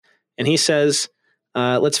And he says,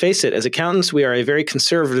 let's face it, as accountants, we are a very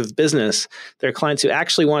conservative business. There are clients who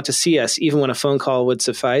actually want to see us, even when a phone call would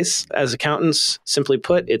suffice. As accountants, simply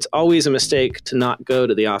put, it's always a mistake to not go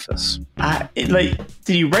to the office. Did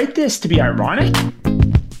you write this to be ironic?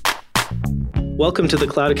 Welcome to the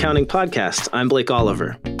Cloud Accounting Podcast. I'm Blake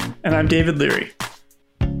Oliver. And I'm David Leary.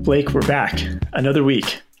 Blake, we're back. Another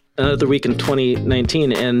week. Another week in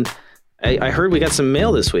 2019. And I heard we got some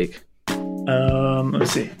mail this week.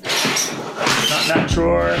 Let's see. Not that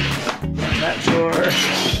drawer. Not that drawer.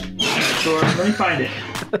 That drawer. Let me find it.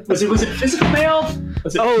 Was it physical mail?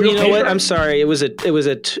 Was it you know paper? what? I'm sorry. It was a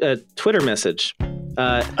Twitter message.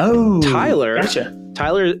 Tyler. Gotcha.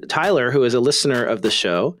 Tyler, who is a listener of the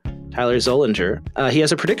show, Tyler Zollinger, he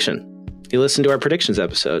has a prediction. He listened to our predictions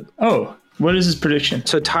episode. Oh, what is his prediction?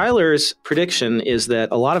 So Tyler's prediction is that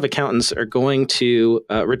a lot of accountants are going to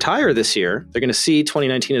retire this year. They're going to see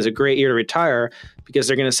 2019 as a great year to retire because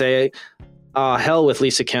they're going to say, hell with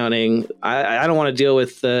lease accounting. I don't want to deal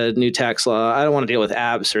with the new tax law. I don't want to deal with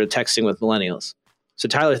apps or texting with millennials. So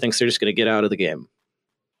Tyler thinks they're just going to get out of the game.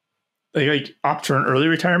 Like opt for an early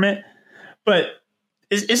retirement? But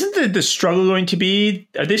isn't the struggle going to be,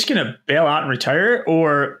 are they just going to bail out and retire?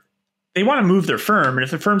 Or they want to move their firm, and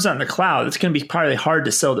if the firm's not in the cloud, it's going to be probably hard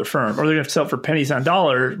to sell their firm, or they're going to sell it for pennies on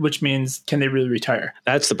dollar, which means can they really retire?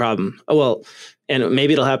 That's the problem. Oh, well, and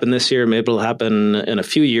maybe it'll happen this year, maybe it'll happen in a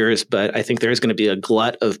few years, but I think there's going to be a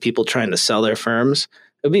glut of people trying to sell their firms.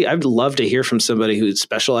 I'd love to hear from somebody who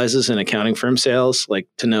specializes in accounting firm sales, like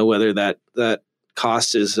to know whether that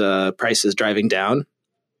cost is price is driving down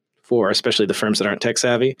for especially the firms that aren't tech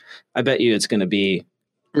savvy. I bet you it's going to be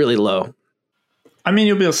really low. I mean,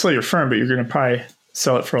 you'll be able to sell your firm, but you're going to probably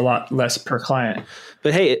sell it for a lot less per client.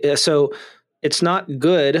 But hey, so it's not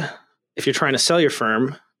good if you're trying to sell your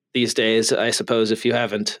firm these days, I suppose, if you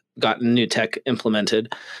haven't gotten new tech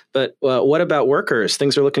implemented. But what about workers?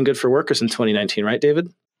 Things are looking good for workers in 2019, right,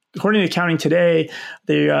 David? According to Accounting Today,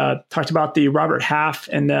 they talked about the Robert Half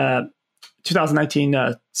and the 2019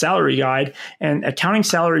 salary guide, and accounting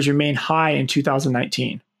salaries remain high in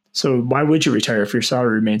 2019. So why would you retire if your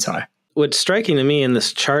salary remains high? What's striking to me in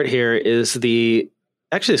this chart here is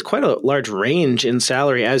there's quite a large range in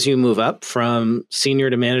salary as you move up from senior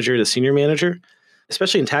to manager to senior manager,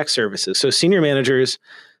 especially in tax services. So senior managers,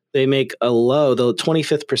 they make a low, the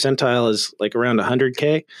 25th percentile is like around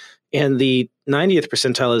 100K, and the 90th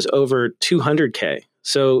percentile is over 200K.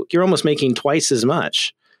 So you're almost making twice as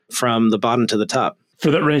much from the bottom to the top.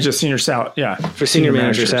 For that range of senior salary, yeah. For senior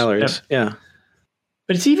manager salaries, yep. Yeah.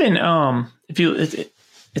 But it's even,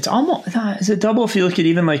 it's almost, is it double if you look at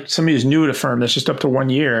even like somebody who's new at a firm that's just up to 1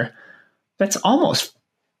 year? That's almost,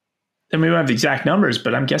 I mean, we don't have the exact numbers,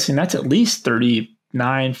 but I'm guessing that's at least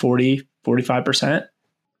 39, 40, 45%.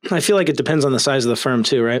 I feel like it depends on the size of the firm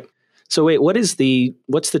too, right? So wait, what's the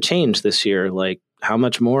change this year? Like how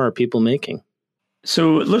much more are people making?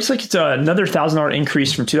 So it looks like it's another $1,000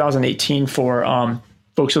 increase from 2018 for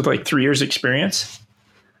folks with like 3 years experience.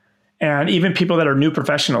 And even people that are new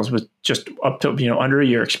professionals with just up to, under a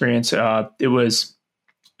year experience, it was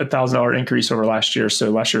 $1,000 increase over last year. So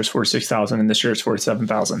last year was $46,000 and this year it's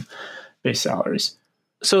 $47,000 base salaries.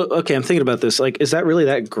 So, okay, I'm thinking about this. Like, is that really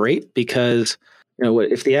that great? Because,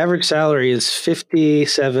 if the average salary is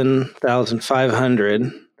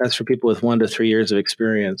 $57,500, that's for people with 1 to 3 years of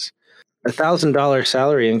experience. $1,000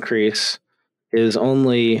 salary increase is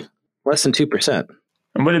only less than 2%.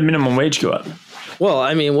 And what did minimum wage go up? Well,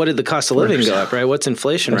 I mean, what did the cost of living go up, right? What's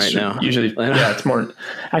inflation right now? Usually, yeah, it's more.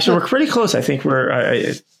 Actually, we're pretty close. I think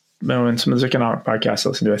in some of those economic podcasts I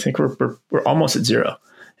listen to, I think we're almost at zero.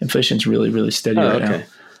 Inflation's really, really steady right now.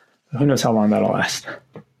 Who knows how long that'll last?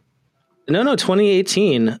 No,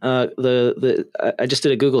 2018. I just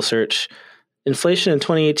did a Google search. Inflation in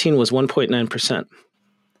 2018 was 1.9%.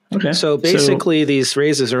 Okay. So basically, these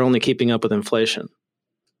raises are only keeping up with inflation.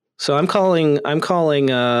 So I'm calling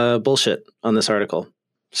bullshit on this article.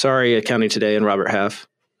 Sorry, Accounting Today and Robert Half.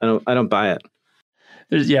 I don't buy it.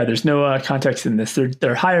 There's no context in this.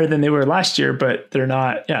 They're higher than they were last year, but they're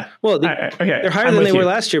not. Yeah. Well, they're higher than they were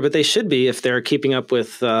last year, but they should be if they're keeping up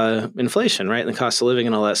with inflation, right, and the cost of living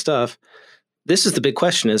and all that stuff. This is the big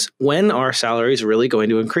question: is when are salaries really going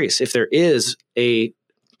to increase? If there is a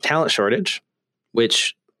talent shortage,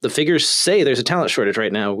 which the figures say there's a talent shortage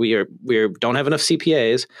right now. We don't have enough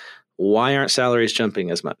CPAs. Why aren't salaries jumping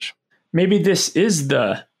as much? Maybe this is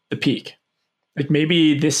the peak. Like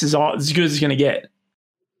maybe this is all as good as it's going to get.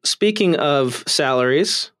 Speaking of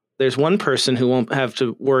salaries, there's one person who won't have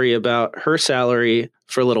to worry about her salary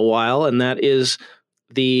for a little while, and that is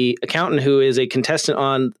the accountant who is a contestant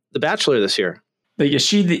on The Bachelor this year. Like, is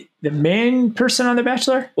she The main person on The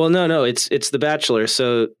Bachelor? Well, no, it's The Bachelor.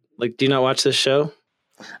 So, like, do you not watch this show?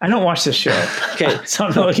 I don't watch this show. Okay, so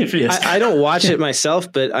I'm not looking for this. I don't watch it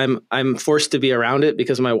myself, but I'm forced to be around it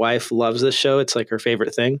because my wife loves this show. It's like her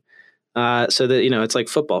favorite thing. So that, it's like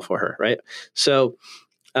football for her, right? So,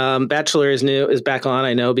 Bachelor is back on.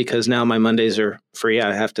 I know, because now my Mondays are free.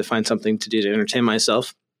 I have to find something to do to entertain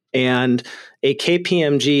myself. And a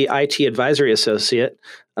KPMG IT advisory associate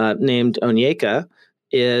named Onyeka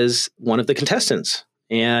is one of the contestants,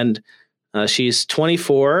 and she's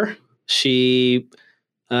 24. She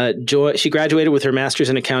graduated with her master's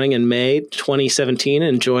in accounting in May 2017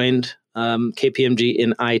 and joined KPMG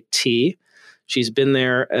in IT. She's been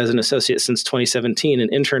there as an associate since 2017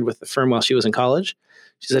 and interned with the firm while she was in college.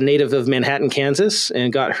 She's a native of Manhattan, Kansas,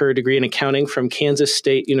 and got her degree in accounting from Kansas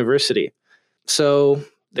State University. So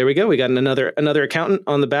there we go. We got another accountant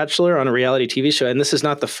on The Bachelor on a reality TV show, and this is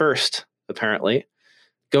not the first, apparently.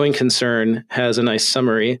 Going Concern has a nice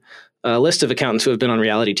summary, a list of accountants who have been on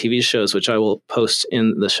reality TV shows, which I will post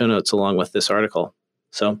in the show notes along with this article.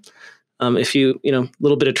 So if a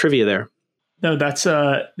little bit of trivia there. No, that's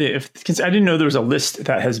I didn't know there was a list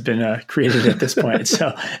that has been created at this point.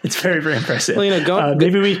 So it's very, very impressive. Well,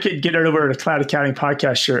 maybe we could get her over to Cloud Accounting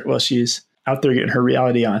podcast shirt while she's out there getting her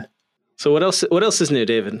reality on. So what else is new,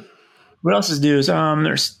 David? What else is news?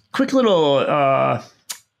 There's quick little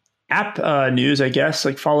app news, I guess,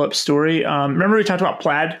 like follow-up story. Remember we talked about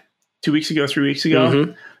Plaid 3 weeks ago?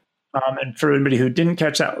 Mm-hmm. And for anybody who didn't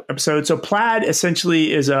catch that episode, so Plaid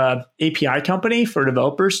essentially is a API company for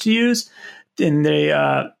developers to use. And they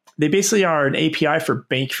basically are an API for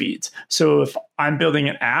bank feeds. So if I'm building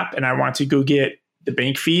an app and I want to go get the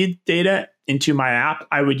bank feed data into my app,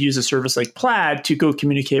 I would use a service like Plaid to go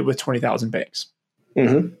communicate with 20,000 banks.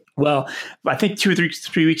 Mm-hmm. Well, I think 2 or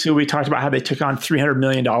 3 weeks ago, we talked about how they took on $300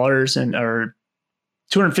 million or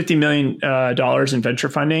 $250 million in venture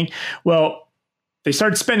funding. Well, they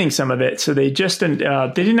started spending some of it. So they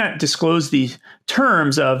did not disclose the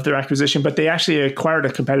terms of their acquisition, but they actually acquired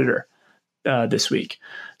a competitor this week.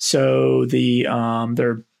 So the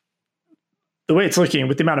way it's looking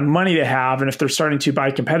with the amount of money they have, and if they're starting to buy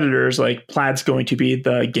competitors, like Plaid's going to be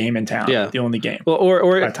the game in town, the only game. Well,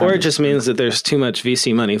 or it just means that there's too much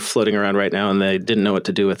VC money floating around right now, and they didn't know what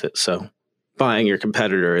to do with it. So buying your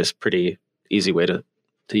competitor is pretty easy way to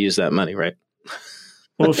use that money, right?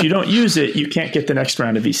 Well, if you don't use it, you can't get the next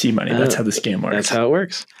round of VC money. That's how this game works. That's how it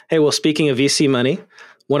works. Hey, well, speaking of VC money,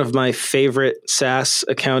 one of my favorite SaaS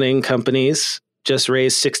accounting companies just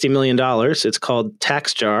raised $60 million. It's called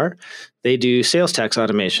TaxJar. They do sales tax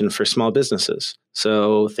automation for small businesses.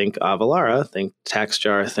 So think Avalara, think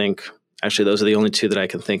TaxJar, actually those are the only two that I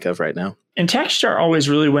can think of right now. And TaxJar always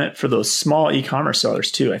really went for those small e-commerce sellers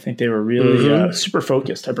too. I think they were really hyper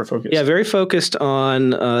focused. Yeah, very focused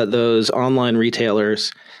on those online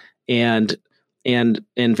retailers and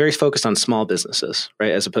very focused on small businesses,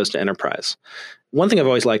 right, as opposed to enterprise. One thing I've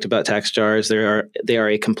always liked about TaxJar is they are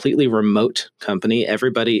a completely remote company.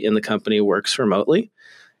 Everybody in the company works remotely.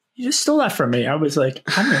 You just stole that from me. I was like,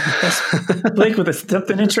 I'm going to impress Blake with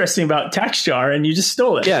something interesting about TaxJar, and you just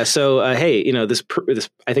stole it. Yeah. So, hey, this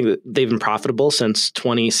I think that they've been profitable since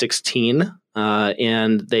 2016,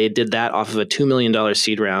 and they did that off of a $2 million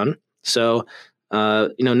seed round. So,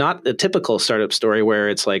 not a typical startup story where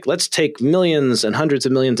it's like, let's take millions and hundreds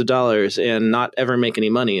of millions of dollars and not ever make any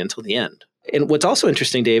money until the end. And what's also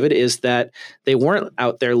interesting, David, is that they weren't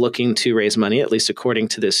out there looking to raise money, at least according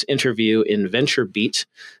to this interview in VentureBeat.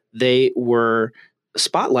 They were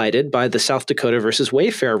spotlighted by the South Dakota versus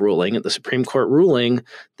Wayfair ruling, the Supreme Court ruling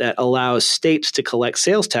that allows states to collect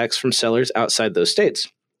sales tax from sellers outside those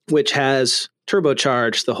states, which has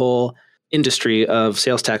turbocharged the whole industry of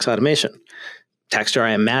sales tax automation. TaxJar,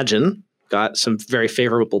 I imagine, got some very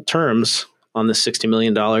favorable terms on this $60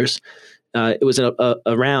 million. It was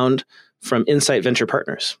a round from Insight Venture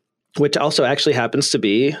Partners, which also actually happens to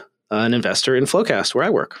be an investor in Flowcast, where I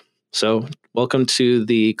work. So welcome to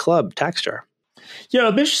the club, TaxJar. Yeah,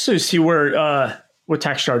 I'm interested to see what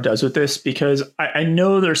TaxJar does with this, because I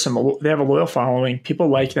know they have a loyal following. People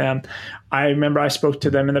like them. I remember I spoke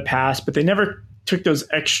to them in the past, but they never took those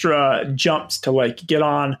extra jumps to like get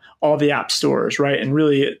on all the app stores, right? And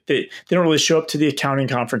really, they don't really show up to the accounting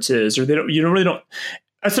conferences, or you really don't.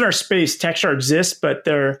 That's in our space. TaxJar exists, but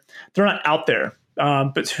they're not out there.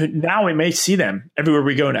 But now we may see them everywhere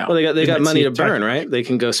we go now. Well, they got money to burn, right? They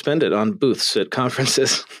can go spend it on booths at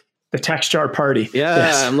conferences. The TaxJar party. Yeah,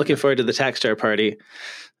 yes. I'm looking forward to the TaxJar party.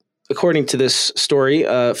 According to this story,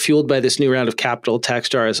 fueled by this new round of capital,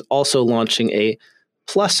 TaxJar is also launching a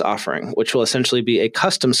Plus offering, which will essentially be a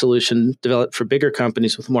custom solution developed for bigger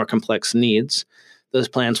companies with more complex needs. Those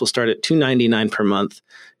plans will start at $299 per month,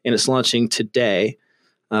 and it's launching today.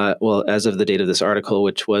 As of the date of this article,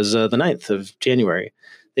 which was the 9th of January.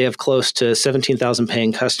 They have close to 17,000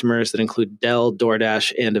 paying customers that include Dell,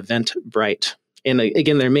 DoorDash, and Eventbrite. And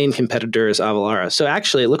again, their main competitor is Avalara. So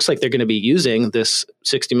actually, it looks like they're going to be using this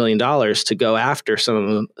 $60 million to go after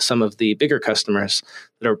some of the bigger customers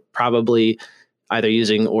that are probably either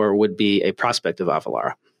using or would be a prospect of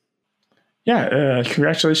Avalara. Yeah,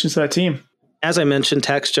 congratulations to that team. As I mentioned,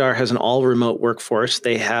 TaxJar has an all-remote workforce.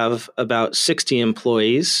 They have about 60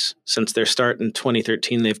 employees. Since their start in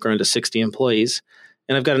 2013, they've grown to 60 employees.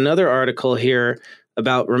 And I've got another article here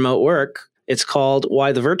about remote work. It's called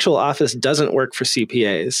Why the Virtual Office Doesn't Work for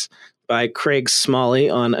CPAs by Craig Smalley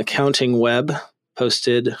on Accounting Web,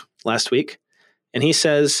 posted last week. And he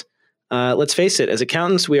says, let's face it, as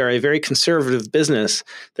accountants, we are a very conservative business.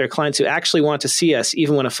 There are clients who actually want to see us,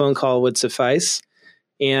 even when a phone call would suffice.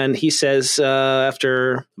 And he says,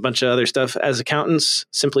 after a bunch of other stuff, as accountants,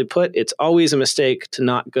 simply put, it's always a mistake to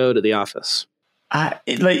not go to the office.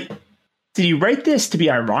 Did you write this to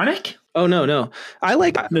be ironic? Oh, no.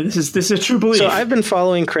 This is a true belief. So I've been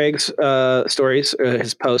following Craig's stories,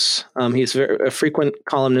 his posts. He's a frequent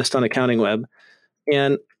columnist on Accounting Web.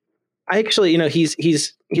 And I actually,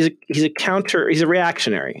 he's a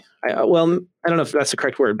reactionary. I don't know if that's the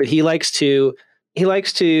correct word, but he likes to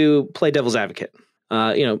play devil's advocate.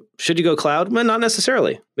 Should you go cloud? Well, not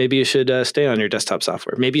necessarily. Maybe you should stay on your desktop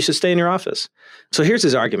software. Maybe you should stay in your office. So here's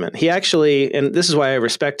his argument. He actually, and this is why I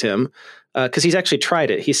respect him, because he's actually tried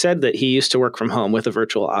it. He said that he used to work from home with a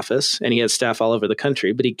virtual office, and he had staff all over the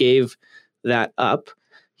country, but he gave that up.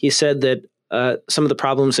 He said that some of the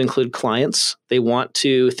problems include clients. They want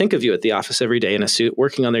to think of you at the office every day in a suit,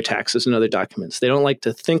 working on their taxes and other documents. They don't like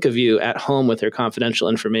to think of you at home with their confidential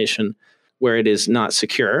information where it is not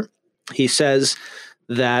secure. He says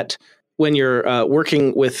that when you're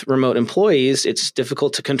working with remote employees, it's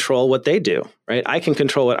difficult to control what they do, right? I can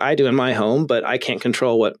control what I do in my home, but I can't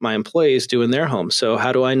control what my employees do in their home. So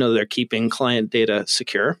how do I know they're keeping client data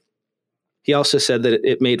secure? He also said that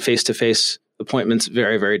it made face-to-face appointments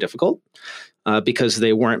very, very difficult because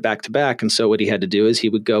they weren't back-to-back. And so what he had to do is he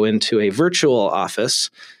would go into a virtual office.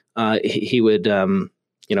 He would,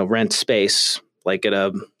 rent space like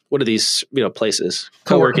at what are these, places,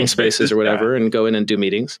 co-working spaces or whatever, and go in and do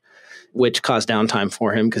meetings, which caused downtime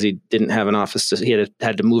for him because he didn't have an office. He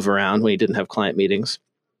had to move around when he didn't have client meetings.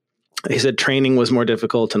 He said training was more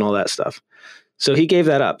difficult and all that stuff. So he gave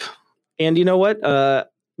that up. And you know what?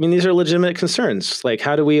 These are legitimate concerns. Like,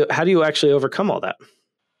 how do you actually overcome all that?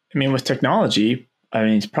 With technology,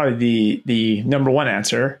 it's probably the number one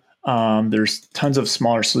answer. There's tons of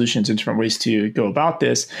smaller solutions and different ways to go about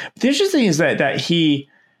this. But the interesting thing is that he,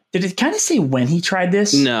 did it kind of say when he tried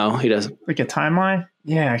this? No, he doesn't. Like a timeline?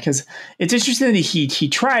 Yeah, because it's interesting that he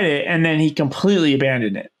tried it and then he completely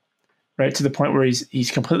abandoned it, right? To the point where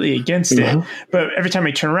he's completely against it. But every time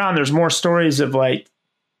we turn around, there's more stories of like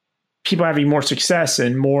people having more success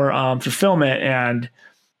and more fulfillment, and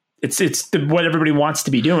it's what everybody wants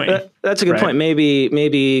to be doing. That's a good point.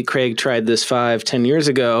 Maybe Craig tried this 5-10 years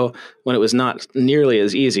ago when it was not nearly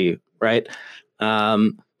as easy, right?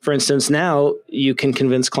 For instance, now you can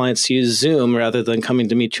convince clients to use Zoom rather than coming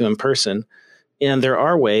to meet you in person. And there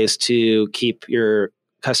are ways to keep your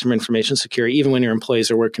customer information secure, even when your employees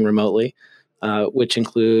are working remotely, which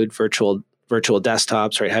include virtual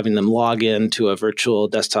desktops, right? Having them log in to a virtual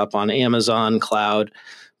desktop on Amazon cloud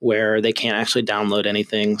where they can't actually download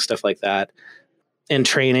anything, stuff like that. And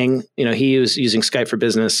training, he was using Skype for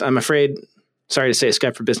Business. I'm afraid, sorry to say,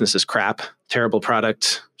 Skype for Business is crap. Terrible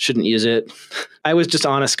product. Shouldn't use it. I was just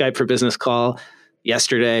on a Skype for Business call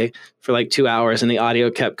yesterday for like 2 hours and the audio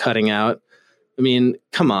kept cutting out.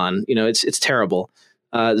 Come on, it's terrible.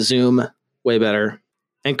 Zoom, way better.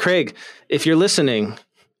 And Craig, if you're listening,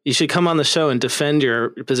 you should come on the show and defend your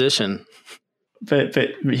position. But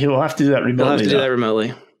he will have to do that remotely. He'll have to do that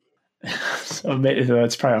remotely. So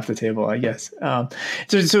that's probably off the table, I guess. So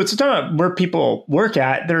it's talking about where people work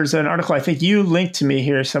at. There's an article I think you linked to me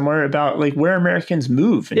here somewhere about like where Americans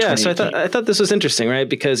move. Yeah, so I thought this was interesting, right?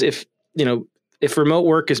 Because if remote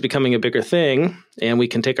work is becoming a bigger thing and we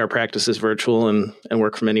can take our practices virtual and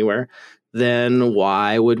work from anywhere, then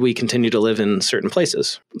why would we continue to live in certain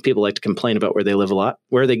places? People like to complain about where they live a lot.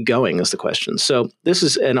 Where are they going is the question. So this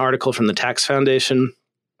is an article from the Tax Foundation.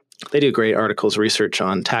 They do great articles, research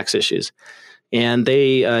on tax issues. And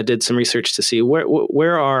they did some research to see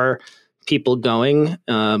where are people going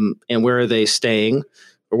and where are they staying,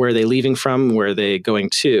 or where are they leaving from, where are they going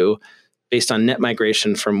to, based on net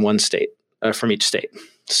migration from one state, from each state.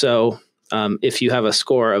 So If you have a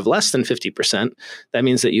score of less than 50%, that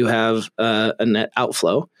means that you have a net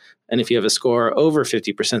outflow. And if you have a score over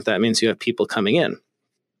 50%, that means you have people coming in.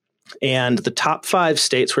 And the top 5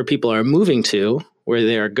 states where people are moving to, where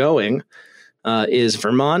they are going, is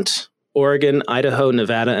Vermont, Oregon, Idaho,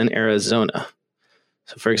 Nevada, and Arizona.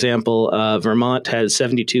 So, for example, Vermont had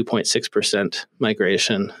 72.6%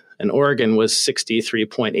 migration, and Oregon was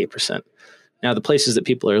 63.8%. Now, the places that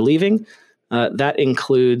people are leaving, that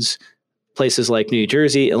includes places like New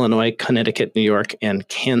Jersey, Illinois, Connecticut, New York, and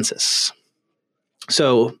Kansas.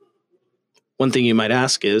 So one thing you might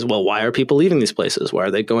ask is, well, why are people leaving these places? Why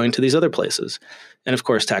are they going to these other places? And of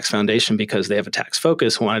course, Tax Foundation, because they have a tax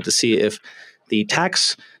focus, wanted to see if the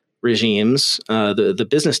tax regimes, the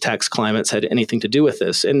business tax climates had anything to do with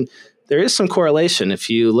this. And there is some correlation.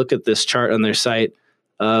 If you look at this chart on their site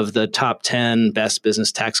of the top 10 best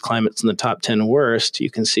business tax climates and the top 10 worst,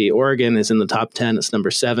 you can see Oregon is in the top 10. It's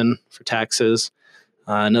number 7 for taxes.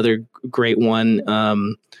 Another great one,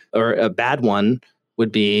 or a bad one,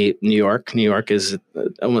 would be New York. New York is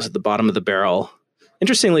almost at the bottom of the barrel.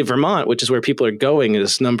 Interestingly, Vermont, which is where people are going,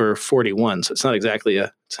 is number 41. So it's not exactly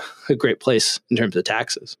a great place in terms of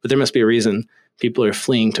taxes. But there must be a reason people are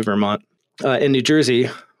fleeing to Vermont. And New Jersey,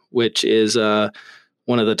 which is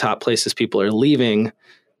one of the top places people are leaving,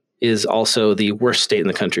 is also the worst state in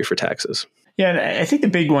the country for taxes. Yeah, and I think the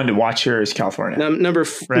big one to watch here is California. Number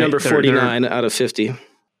 49 out of 50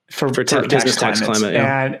 for business tax climate.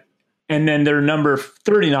 Yeah. And then they're number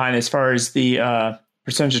 39 as far as the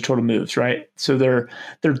percentage of total moves, right? So they're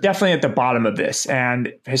definitely at the bottom of this.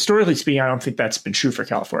 And historically speaking, I don't think that's been true for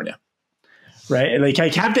California, right? Like I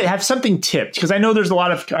have to have something tipped, because I know there's a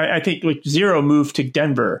lot of, I think like Xero moved to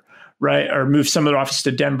Denver, right? Or moved some of their office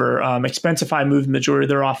to Denver. Expensify moved the majority of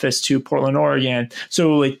their office to Portland, Oregon.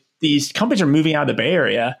 So like these companies are moving out of the Bay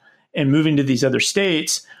Area and moving to these other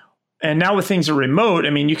states. And now with things are remote, I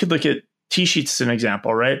mean, you could look at T-Sheets as an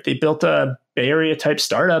example, right? They built a Bay Area type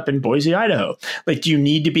startup in Boise, Idaho. Like, do you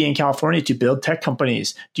need to be in California to build tech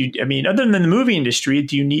companies? Other than the movie industry,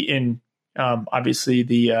 do you need in obviously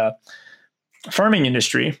the farming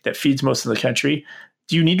industry that feeds most of the country?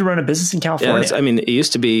 Do you need to run a business in California? Yeah, it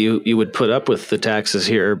used to be you would put up with the taxes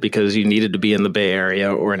here because you needed to be in the Bay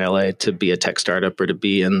Area or in LA to be a tech startup or to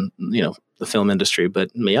be in the film industry. But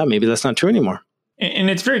yeah, maybe that's not true anymore.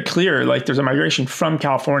 And it's very clear, like there's a migration from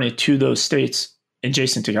California to those states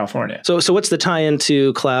adjacent to California. So what's the tie-in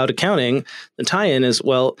to cloud accounting? The tie-in is,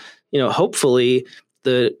 hopefully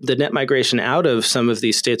the net migration out of some of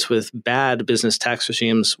these states with bad business tax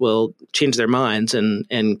regimes will change their minds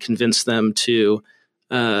and convince them to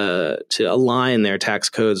align their tax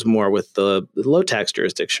codes more with the low tax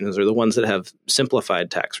jurisdictions or the ones that have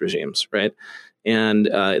simplified tax regimes, right? And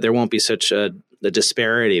there won't be such the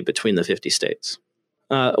disparity between the 50 states.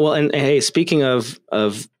 And hey, speaking of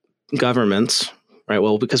governments, right?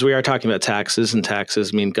 Well, because we are talking about taxes and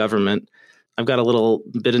taxes mean government, I've got a little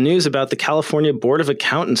bit of news about the California Board of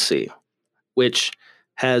Accountancy, which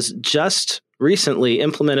has just recently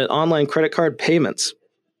implemented online credit card payments.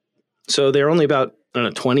 So they're only about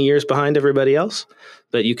 20 years behind everybody else,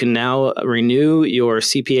 but you can now renew your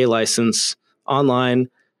CPA license online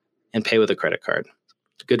and pay with a credit card.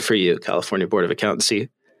 Good for you, California Board of Accountancy.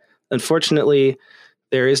 Unfortunately,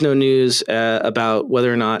 there is no news about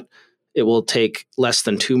whether or not it will take less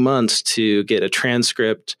than 2 months to get a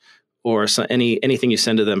transcript or anything you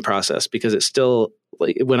send to them processed, because it's still,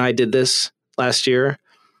 like when I did this last year,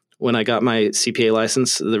 when I got my CPA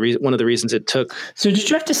license, one of the reasons it took. So did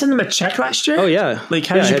you have to send them a check last year? Oh yeah. Like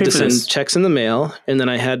how did you pay for this? I had to send checks in the mail, and then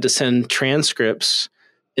I had to send transcripts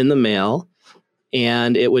in the mail.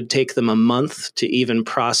 And it would take them a month to even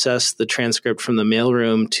process the transcript from the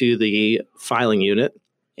mailroom to the filing unit,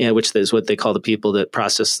 which is what they call the people that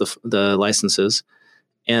process the licenses.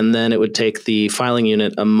 And then it would take the filing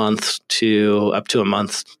unit up to a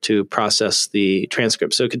month to process the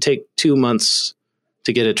transcript. So it could take 2 months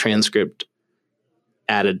to get a transcript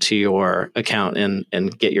added to your account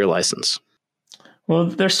and get your license. Well,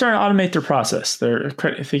 they're starting to automate their process.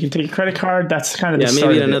 If they can take a credit card, that's kind of the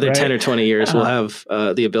start maybe in of another it, right? 10 or 20 years, we'll have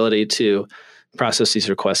the ability to process these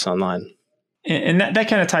requests online. And that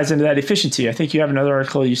kind of ties into that efficiency. I think you have another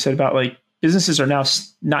article you said about like businesses are now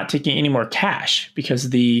not taking any more cash because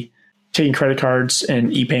taking credit cards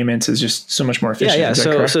and e-payments is just so much more efficient. Yeah.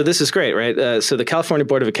 So this is great, right? So the California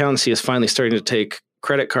Board of Accountancy is finally starting to take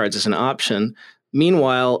credit cards as an option.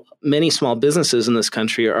 Meanwhile, many small businesses in this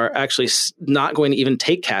country are actually not going to even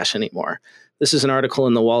take cash anymore. This is an article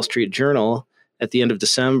in the Wall Street Journal at the end of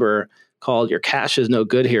December called "Your Cash is No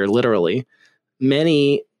Good Here," literally.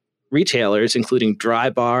 Many retailers, including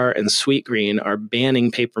Drybar and Sweetgreen, are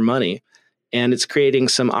banning paper money. And it's creating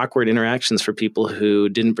some awkward interactions for people who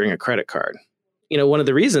didn't bring a credit card. One of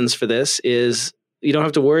the reasons for this is you don't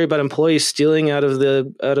have to worry about employees stealing out of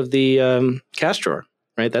the cash drawer,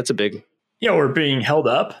 right? That's a big... Yeah, or being held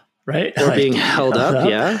up, right? Or being held up.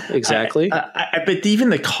 Yeah, exactly. But even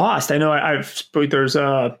the cost, I know there's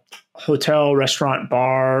a hotel, restaurant,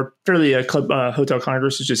 bar, fairly a club, Hotel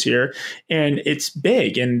Congress is just here, and it's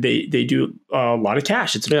big, and they do a lot of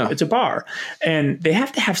cash. It's a bar, and they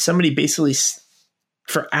have to have somebody basically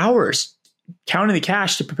for hours counting the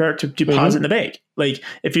cash to prepare it to deposit in the bank. Like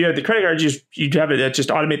if you have the credit card, you'd have it just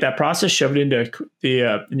automate that process, shove it into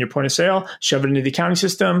the in your point of sale, shove it into the accounting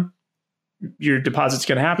system. Your deposit's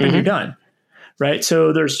going to happen. You're done, right?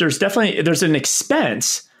 So there's definitely an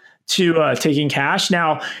expense to taking cash.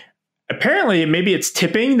 Now, apparently, maybe it's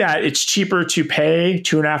tipping that it's cheaper to pay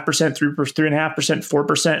 2.5%, 3.5%,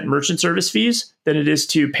 4% merchant service fees than it is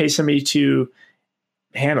to pay somebody to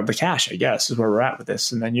handle the cash, I guess, is where we're at with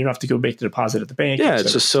this. And then you don't have to go make the deposit at the bank. Yeah,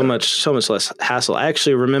 it's just so much less hassle. I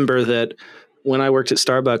actually remember that when I worked at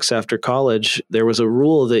Starbucks after college, there was a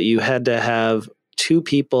rule that you had to have 2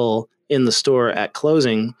 people in the store at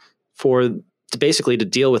closing basically to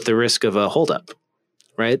deal with the risk of a holdup,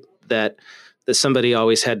 right? That somebody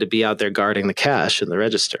always had to be out there guarding the cash in the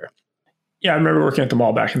register. Yeah, I remember working at the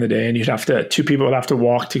mall back in the day, and 2 people would have to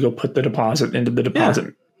walk to go put the deposit into the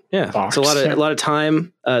deposit. Yeah, box. It's a lot of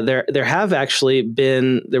time. There have actually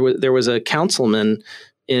been there was a councilman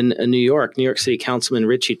in New York City Councilman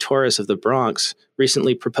Richie Torres of the Bronx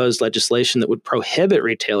recently proposed legislation that would prohibit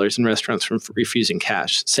retailers and restaurants from refusing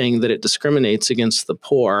cash, saying that it discriminates against the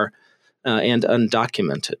poor and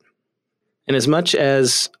undocumented. And as much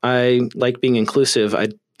as I like being inclusive, I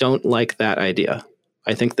don't like that idea.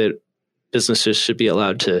 I think that businesses should be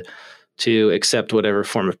allowed to accept whatever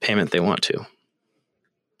form of payment they want to.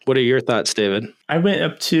 What are your thoughts, David? I went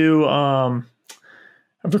up to,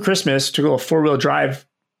 for Christmas, took a little 4-wheel drive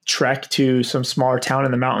trek to some smaller town in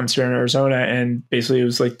the mountains here in Arizona. And basically it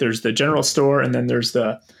was like, there's the general store and then there's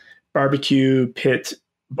the barbecue pit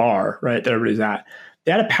bar, right? That everybody's at.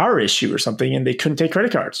 They had a power issue or something and they couldn't take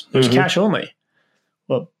credit cards. It was cash only.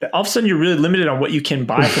 Well, all of a sudden you're really limited on what you can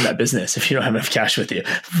buy from that business if you don't have enough cash with you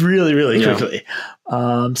really, really quickly.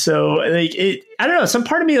 So like I don't know. Some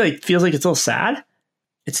part of me like feels like it's a little sad.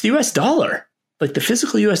 It's the US dollar. Like the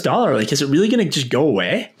physical US dollar, like, is it really going to just go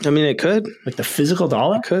away? I mean, it could. Like the physical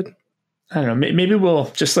dollar? It could. I don't know. Maybe we'll,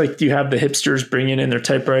 just like you have the hipsters bringing in their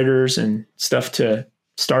typewriters and stuff to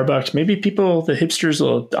Starbucks. Maybe the hipsters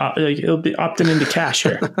will, it'll be opting into cash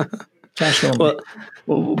here. Cash only.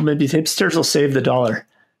 Well, maybe the hipsters will save the dollar.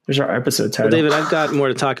 There's our episode title. Well, David, I've got more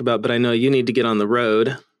to talk about, but I know you need to get on the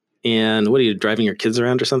road. And what are you, driving your kids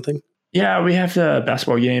around or something? Yeah, we have the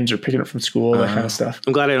basketball games or picking up from school, that kind of stuff.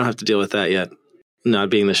 I'm glad I don't have to deal with that yet.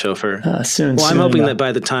 Not being the chauffeur. Soon. I'm hoping that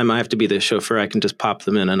by the time I have to be the chauffeur, I can just pop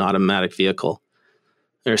them in an automatic vehicle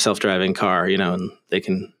or a self-driving car, and they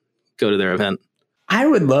can go to their event. I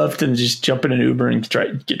would love to just jump in an Uber and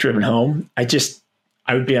get driven home. I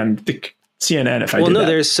would be on the CNN if I did that.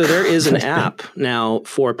 There is an app now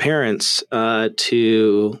for parents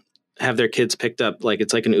to have their kids picked up. Like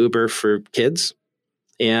it's like an Uber for kids,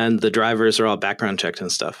 and the drivers are all background checked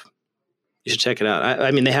and stuff. You should check it out. I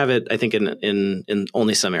mean, they have it, I think, in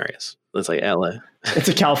only some areas. It's like LA. It's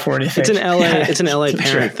a California thing. It's an LA. It's an LA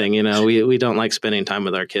parent thing. We don't like spending time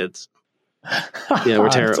with our kids. Yeah, we're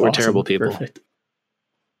terrible people. Perfect.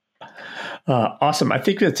 Awesome. I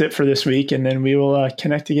think that's it for this week, and then we will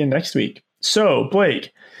connect again next week. So,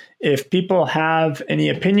 Blake, if people have any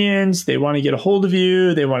opinions, they want to get a hold of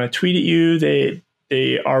you, they want to tweet at you,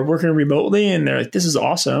 they are working remotely and they're like, this is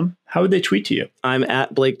awesome. How would they tweet to you? I'm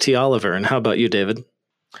at Blake T. Oliver. And how about you, David?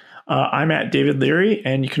 I'm at David Leary.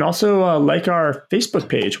 And you can also like our Facebook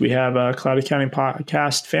page. We have a Cloud Accounting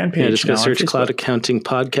Podcast fan page. Yeah, just go search Cloud Accounting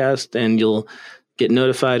Podcast and you'll get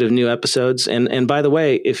notified of new episodes. And by the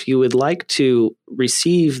way, if you would like to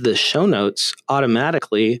receive the show notes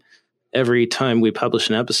automatically every time we publish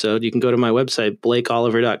an episode, you can go to my website,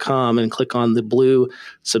 blakeoliver.com, and click on the blue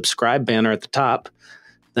subscribe banner at the top.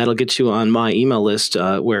 That'll get you on my email list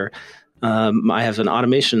where I have an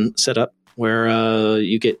automation set up where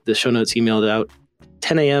you get the show notes emailed out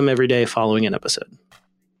 10 a.m. every day following an episode.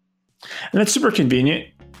 And that's super convenient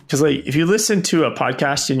because like if you listen to a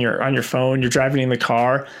podcast on your phone, you're driving in the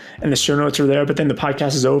car and the show notes are there, but then the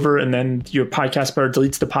podcast is over and then your podcast player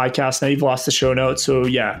deletes the podcast. Now you've lost the show notes. So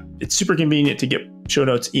yeah, it's super convenient to get show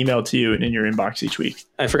notes emailed to you and in your inbox each week.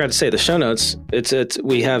 I forgot to say the show notes.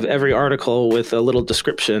 We have every article with a little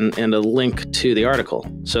description and a link to the article.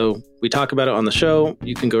 So we talk about it on the show.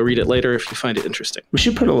 You can go read it later if you find it interesting. We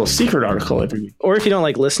should put a little secret article every week. Or if you don't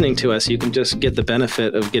like listening to us, you can just get the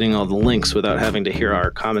benefit of getting all the links without having to hear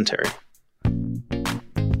our commentary.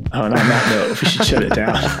 Oh, and on that note, we should shut it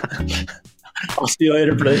down. I'll see you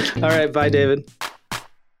later, Blake. All right. Bye, David.